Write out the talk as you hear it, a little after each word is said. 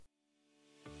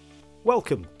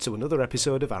Welcome to another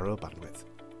episode of Arrow Bandwidth,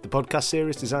 the podcast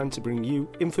series designed to bring you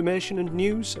information and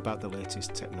news about the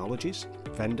latest technologies,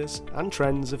 vendors and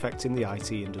trends affecting the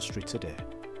IT industry today.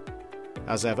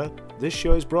 As ever, this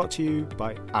show is brought to you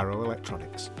by Arrow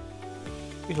Electronics.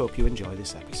 We hope you enjoy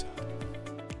this episode.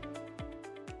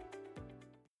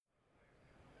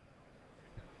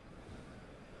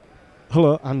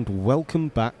 Hello and welcome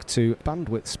back to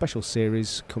Bandwidth special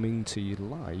series coming to you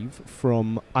live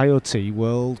from IoT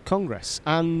World Congress.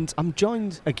 And I'm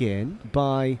joined again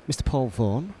by Mr. Paul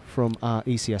Vaughan from our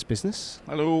ECS business.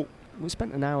 Hello. We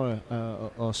spent an hour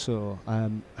or so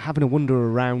having a wander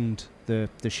around the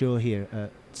show here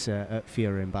at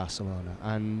Fiera in Barcelona.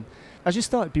 And I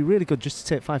just thought it'd be really good just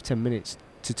to take 5-10 minutes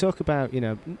to talk about,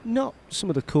 not some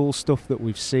of the cool stuff that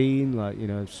we've seen, like,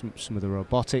 some of the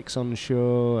robotics on the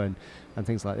show and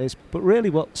things like this, but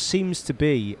really what seems to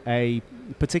be a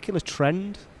particular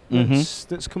trend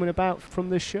that's coming about from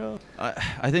this show.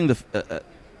 I think the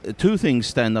two things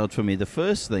stand out for me. The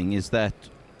first thing is that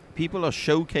people are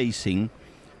showcasing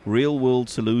real-world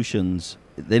solutions.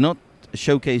 They're not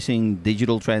showcasing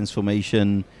digital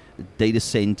transformation, data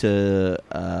center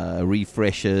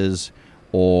refreshes,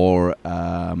 or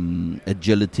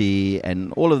agility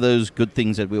and all of those good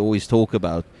things that we always talk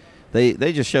about.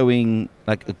 They're just showing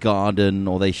like a garden,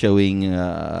 or they're showing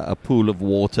a pool of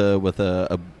water with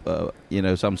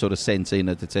some sort of sensor in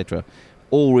it, etc.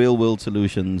 All real-world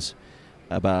solutions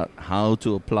about how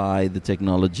to apply the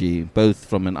technology, both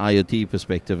from an IoT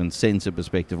perspective and sensor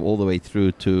perspective, all the way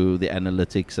through to the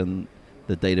analytics and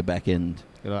the data back end.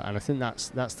 And I think that's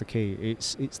the key.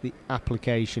 It's the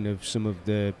application of some of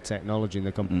the technology and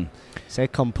the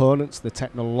components, the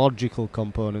technological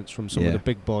components from some of the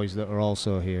big boys that are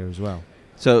also here as well.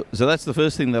 So that's the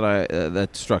first thing that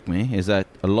that struck me, is that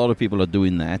a lot of people are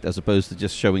doing that, as opposed to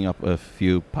just showing up a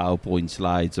few PowerPoint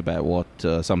slides about what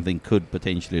something could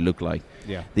potentially look like.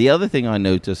 Yeah. The other thing I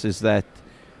notice is that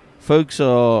folks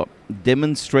are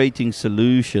demonstrating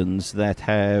solutions that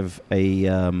have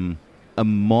a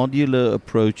modular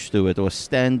approach to it, or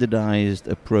standardized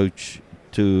approach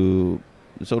to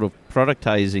sort of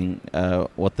productizing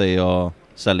what they are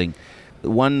selling.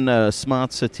 One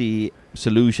smart city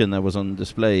solution that was on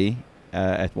display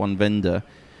at one vendor,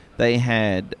 they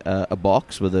had a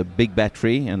box with a big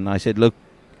battery, and I said, look,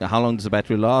 how long does the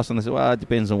battery last? And they said, well, it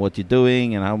depends on what you're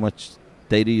doing and how much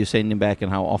data you're sending back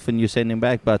and how often you're sending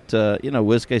back, but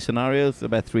worst case scenario, it's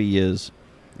about 3 years.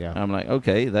 Yeah. I'm like,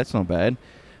 okay, that's not bad.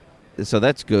 So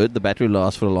that's good. The battery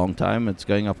lasts for a long time. It's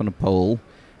going up on a pole,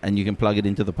 and you can plug it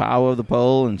into the power of the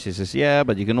pole. And she says, yeah,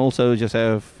 but you can also just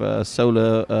have a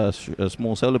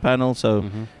small solar panel, so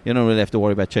you don't really have to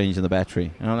worry about changing the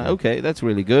battery. And I'm like, okay, that's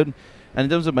really good. And in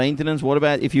terms of maintenance, what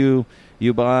about if you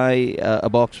buy a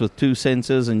box with 2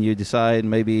 sensors and you decide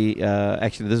maybe,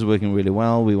 actually this is working really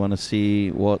well, we want to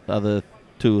see what other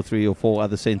 2 or 3 or 4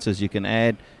 other sensors you can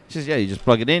add. She says, yeah, you just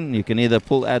plug it in. You can either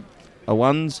pull out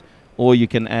ones, or you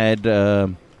can add,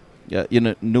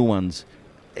 new ones.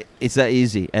 It's that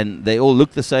easy, and they all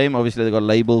look the same. Obviously, they've got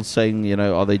labels saying,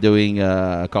 are they doing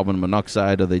carbon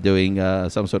monoxide? Are they doing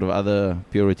some sort of other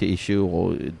purity issue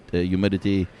or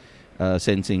humidity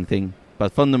sensing thing?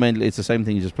 But fundamentally, it's the same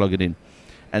thing. You just plug it in,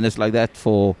 and it's like that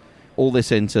for all the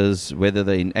sensors, whether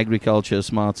they're in agriculture,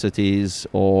 smart cities,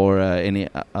 or any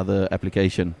other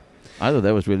application. I thought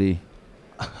that was really.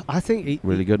 I think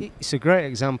really good. It's a great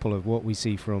example of what we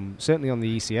see from, certainly on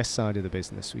the ECS side of the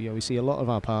business. We see a lot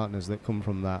of our partners that come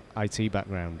from that IT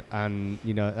background, and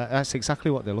that's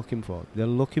exactly what they're looking for. They're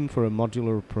looking for a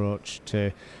modular approach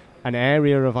to an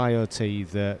area of IoT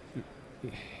that,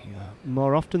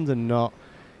 more often than not,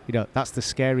 that's the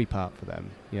scary part for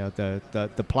them.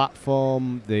 The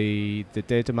platform, the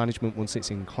data management once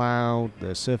it's in cloud,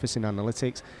 the surfacing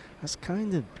analytics. That's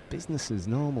kind of business as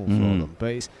normal for them,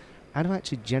 but it's how to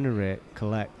actually generate,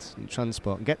 collect, and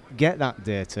transport, and get that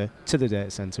data to the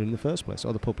data center in the first place,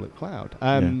 or the public cloud.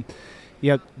 The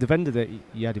vendor that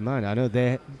you had in mind, I know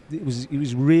it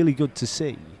was really good to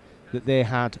see that they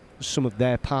had some of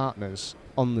their partners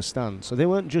on the stand. So they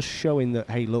weren't just showing that,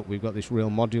 hey, look, we've got this real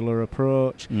modular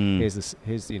approach. Here's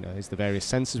the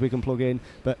various sensors we can plug in.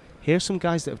 But here's some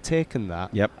guys that have taken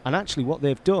that, and actually what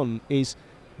they've done is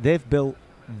they've built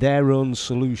their own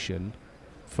solution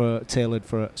tailored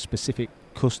for specific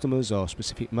customers or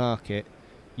specific market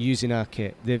using our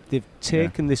kit. They've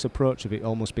taken this approach of it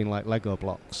almost being like Lego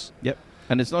blocks. Yep.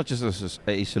 And it's not just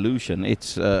a solution.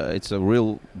 It's a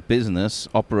real business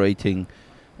operating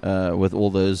with all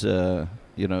those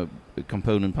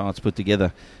component parts put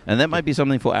together. And that might be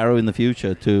something for Arrow in the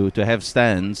future to have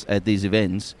stands at these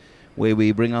events where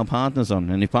we bring our partners on.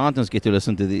 And if partners get to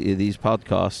listen to these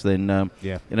podcasts, then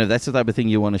that's the type of thing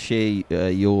you want to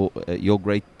share your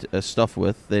great stuff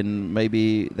with. Then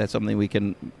maybe that's something we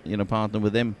can partner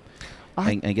with them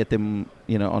and get them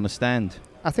on a stand.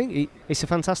 I think it's a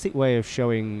fantastic way of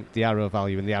showing the Arrow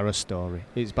value and the Arrow story.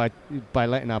 It's by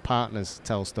letting our partners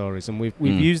tell stories, and we've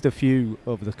used a few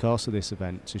over the course of this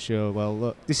event to show, well,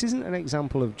 look, this isn't an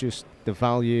example of just the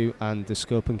value and the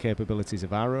scope and capabilities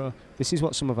of Arrow. This is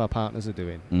what some of our partners are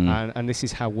doing, and this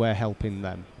is how we're helping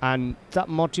them. And that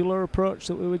modular approach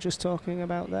that we were just talking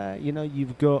about there,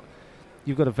 you've got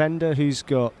a vendor who's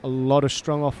got a lot of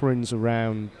strong offerings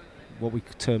around what we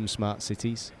term smart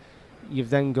cities.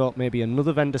 You've then got maybe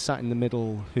another vendor sat in the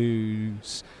middle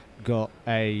who's got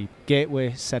a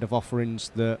gateway set of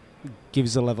offerings that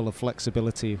gives a level of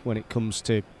flexibility when it comes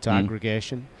to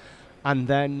aggregation. And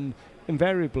then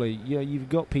invariably, you've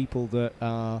got people that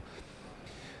are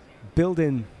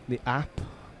building the app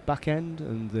back end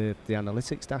and the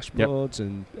analytics dashboards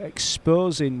and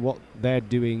exposing what they're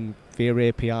doing via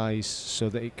APIs so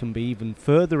that it can be even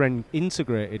further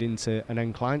integrated into an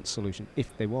end client solution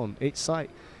if they want. It's like,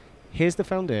 here's the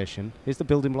foundation, here's the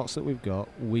building blocks that we've got.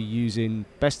 We're using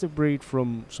best of breed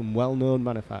from some well-known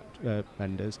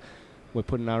vendors. We're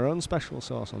putting our own special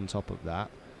sauce on top of that.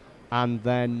 And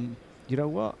then, you know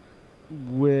what?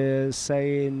 We're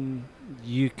saying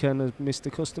you can,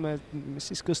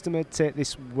 Mrs. Customer, take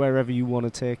this wherever you want to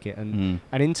take it and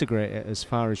integrate it as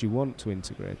far as you want to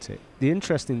integrate it. The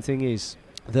interesting thing is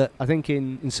that I think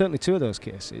in certainly two of those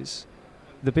cases,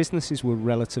 the businesses were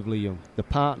relatively young. The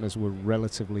partners were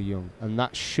relatively young. And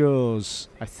that shows,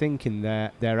 I think, in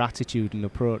their attitude and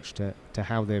approach to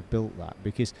how they've built that.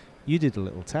 Because you did a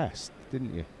little test,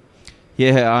 didn't you?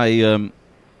 Yeah,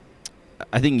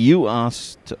 I think you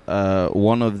asked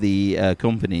one of the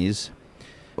companies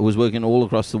who was working all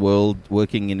across the world,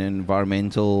 working in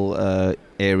environmental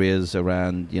areas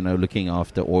around, looking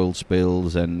after oil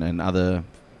spills and other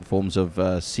forms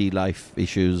of sea life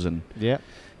issues. And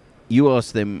you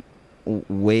asked them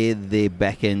where their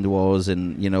back end was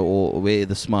and, or where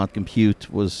the smart compute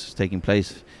was taking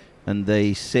place. And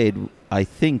they said, I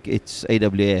think it's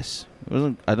AWS.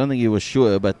 I don't think you were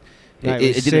sure, but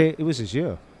it was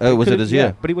Azure. Oh, was it Azure?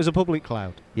 Yeah, but it was a public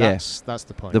cloud. That's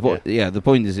the point. The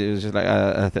point is, it was just like,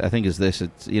 I think it's this.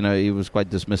 It's, he was quite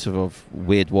dismissive of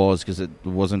where it was because it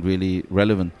wasn't really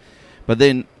relevant. But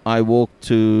then I walked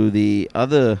to the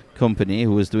other company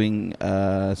who was doing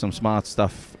some smart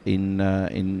stuff in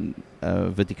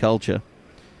viticulture,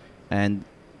 and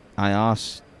I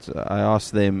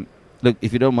asked them, look,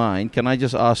 if you don't mind, can I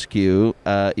just ask you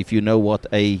if you know what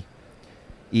A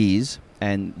is?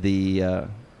 And the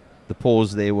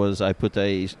pause there was I put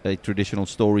a traditional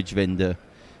storage vendor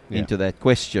into that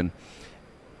question,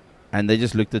 and they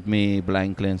just looked at me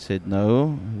blankly and said,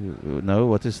 no,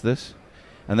 what is this?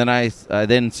 And then I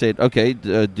then said, okay,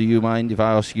 do you mind if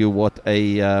I ask you what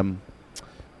a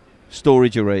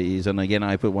storage array is? And again,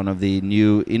 I put one of the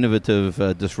new innovative,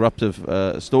 disruptive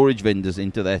storage vendors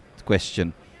into that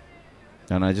question.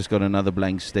 And I just got another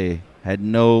blank stare. Had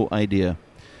no idea.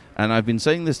 And I've been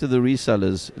saying this to the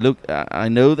resellers. Look, I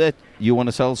know that you want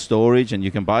to sell storage and you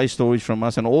can buy storage from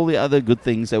us and all the other good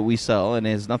things that we sell, and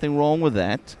there's nothing wrong with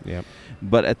that. Yep.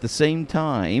 But at the same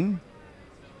time,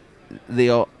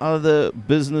 there are other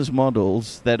business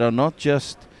models that are not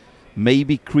just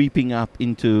maybe creeping up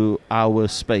into our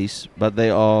space, but they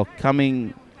are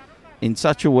coming in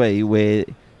such a way where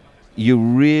you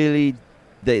really,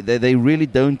 they really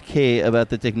don't care about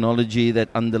the technology that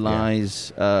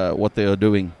underlies what they are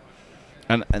doing.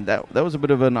 And that was a bit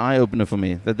of an eye-opener for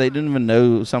me, that they didn't even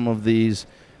know some of these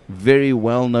very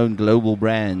well-known global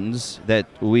brands that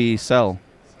we sell.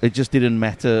 It just didn't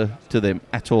matter to them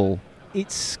at all.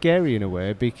 It's scary in a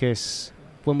way because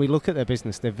when we look at their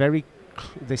business,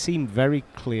 they seem very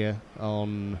clear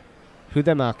on who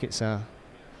their markets are,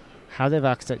 how they've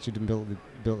architectured and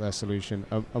built their solution,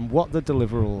 and what the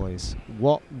deliverable is,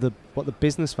 what the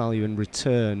business value in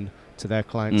return to their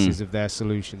clients is of their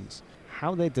solutions.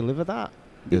 How they deliver that,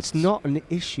 it's not an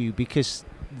issue because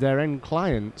their end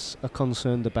clients are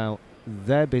concerned about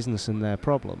their business and their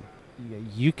problem.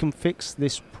 You can fix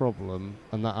this problem,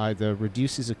 and that either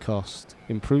reduces the cost,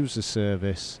 improves the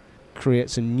service,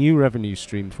 creates a new revenue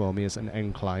stream for me as an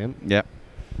end client. Yeah.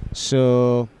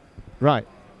 So, right,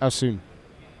 how soon?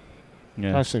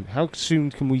 Yeah. How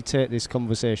soon can we take this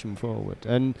conversation forward?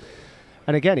 And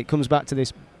again, it comes back to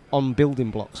this on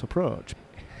building blocks approach.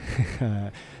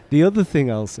 The other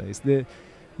thing I'll say is that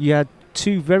you had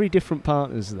two very different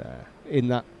partners there in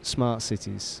that smart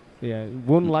cities Yeah,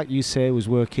 one, like you say, was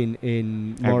working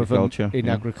in more Agriculture, of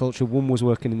agriculture. One was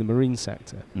working in the marine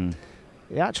sector.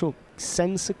 The actual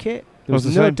sensor kit was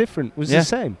no same. different. Was the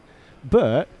same.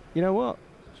 But you know what?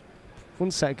 One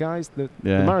set of guys, the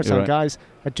maritime guys,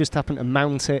 had just happened to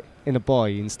mount it in a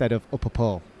buoy instead of up a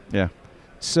pole. Yeah.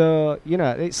 So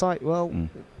it's like, well,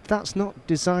 that's not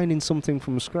designing something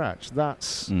from scratch.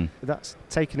 That's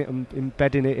taking it and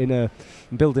embedding it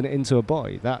building it into a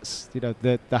buoy. That's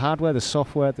the hardware, the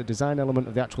software, the design element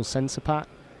of the actual sensor pack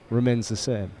remains the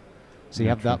same. So you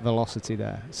have that velocity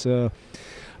there. So,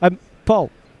 Paul,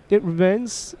 it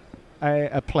remains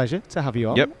a pleasure to have you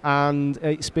on. Yep. And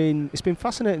it's been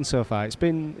fascinating so far. It's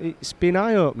been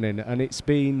eye opening, and it's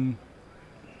been,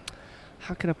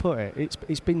 how can I put it?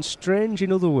 It's been strange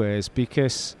in other ways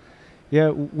because.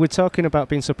 Yeah, we're talking about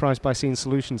being surprised by seeing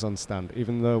solutions on stand,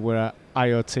 even though we're at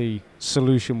IoT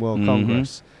Solution World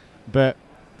Congress. But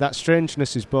that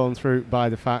strangeness is borne through by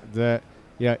the fact that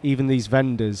even these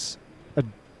vendors are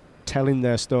telling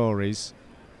their stories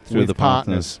through with the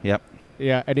partners. Yep.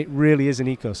 Yeah, and it really is an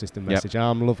ecosystem message.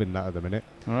 I'm loving that at the minute.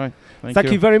 All right.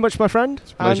 Thank you very much, my friend.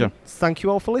 It's a pleasure. And thank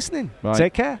you all for listening. Bye.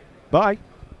 Take care. Bye.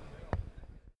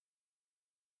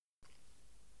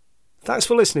 Thanks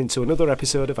for listening to another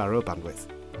episode of Arrow Bandwidth.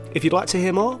 If you'd like to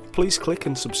hear more, please click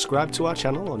and subscribe to our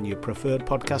channel on your preferred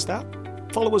podcast app,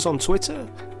 follow us on Twitter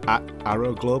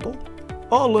 @Arrow Global,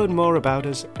 or learn more about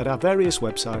us at our various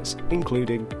websites,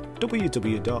 including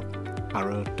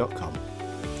www.arrow.com.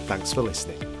 Thanks for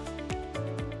listening.